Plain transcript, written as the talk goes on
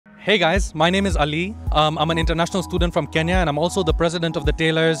Hey guys, my name is Ali. I'm an international student from Kenya and I'm also the president of the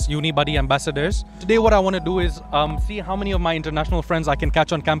Tailors Unibuddy Ambassadors. Today what I want to do is see how many of my international friends I can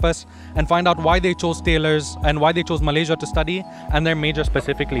catch on campus and find out why they chose Tailors and why they chose Malaysia to study and their major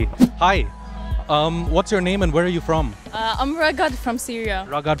specifically. Hi, what's your name and where are you from? I'm Ragad from Syria.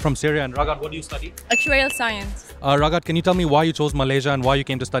 Ragad from Syria. And Ragad, what do you study? Actuarial science. Ragad, can you tell me why you chose Malaysia and why you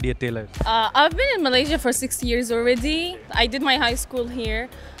came to study at Tailors? I've been in Malaysia for 6 years already. I did my high school here.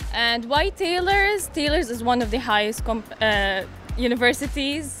 And why Tailors? Tailors is one of the highest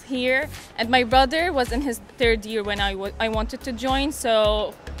universities here. And my brother was in his third year when I wanted to join.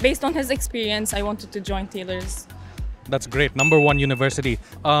 So based on his experience, I wanted to join Tailors. That's great. #1 university.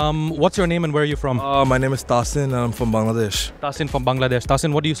 What's your name and where are you from? My name is Tasin and I'm from Bangladesh. Tasin from Bangladesh.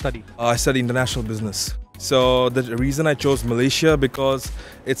 Tasin, what do you study? I study international business. So the reason I chose Malaysia because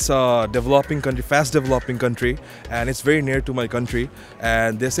it's a developing country, fast developing country, and it's very near to my country.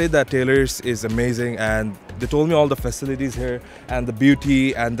 And they say that Tailors is amazing, and they told me all the facilities here and the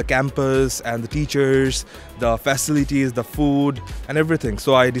beauty and the campus and the teachers, the facilities, the food and everything.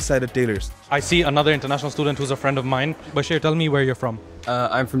 So I decided Tailors. I see another international student who's a friend of mine. Bashir, tell me where you're from.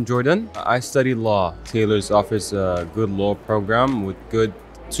 I'm from Jordan. I study law. Tailors offers a good law program with good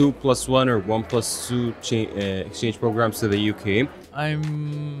 2+1 or 1+2 exchange programs to the UK. I'm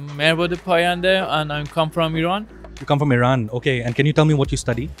Unibuddy President and I come from Iran. You come from Iran, okay. And can you tell me what you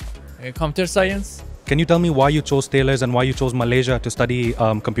study? Computer science. Can you tell me why you chose Tailors and why you chose Malaysia to study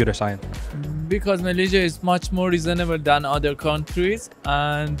computer science? Because Malaysia is much more reasonable than other countries,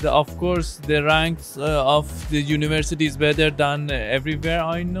 and of course the ranks of the university is better than everywhere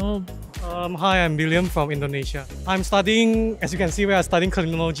I know. Hi, I'm William from Indonesia. I'm studying, as you can see, we are studying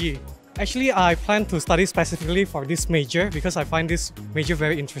criminology. Actually, I plan to study specifically for this major because I find this major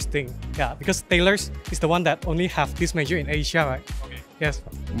very interesting. Yeah, because Tailors is the one that only have this major in Asia, right? Okay. Yes.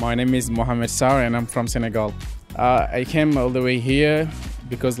 My name is Mohammed Sar and I'm from Senegal. I came all the way here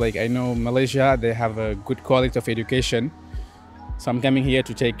because I know Malaysia, they have a good quality of education. So I'm coming here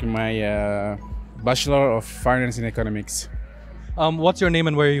to take my Bachelor of Finance in Economics. What's your name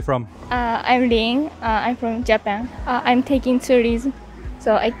and where are you from? I'm Ling. I'm from Japan. I'm taking tourism.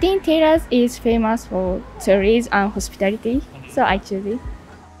 So I think Tailors is famous for tourism and hospitality. So I choose it.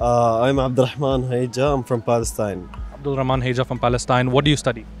 I'm Abdurrahman Haija. I'm from Palestine. Abdulrahman Haija from Palestine. What do you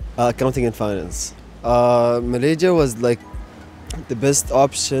study? Accounting and finance. Malaysia was the best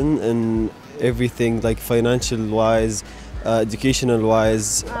option in everything, financial-wise,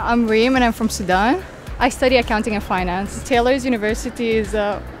 educational-wise. I'm Reem and I'm from Sudan. I study accounting and finance. Tailors University is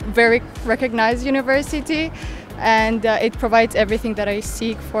a very recognized university, and it provides everything that I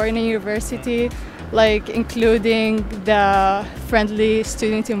seek for in a university, including the friendly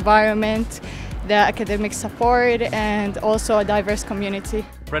student environment, the academic support, and also a diverse community.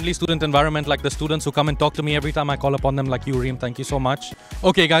 Friendly student environment, like the students who come and talk to me every time I call upon them, like you, Reem. Thank you so much.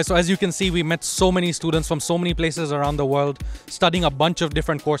 Okay guys, so as you can see, we met so many students from so many places around the world studying a bunch of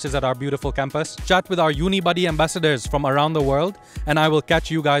different courses at our beautiful campus. Chat with our Unibuddy ambassadors from around the world, and I will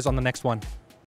catch you guys on the next one.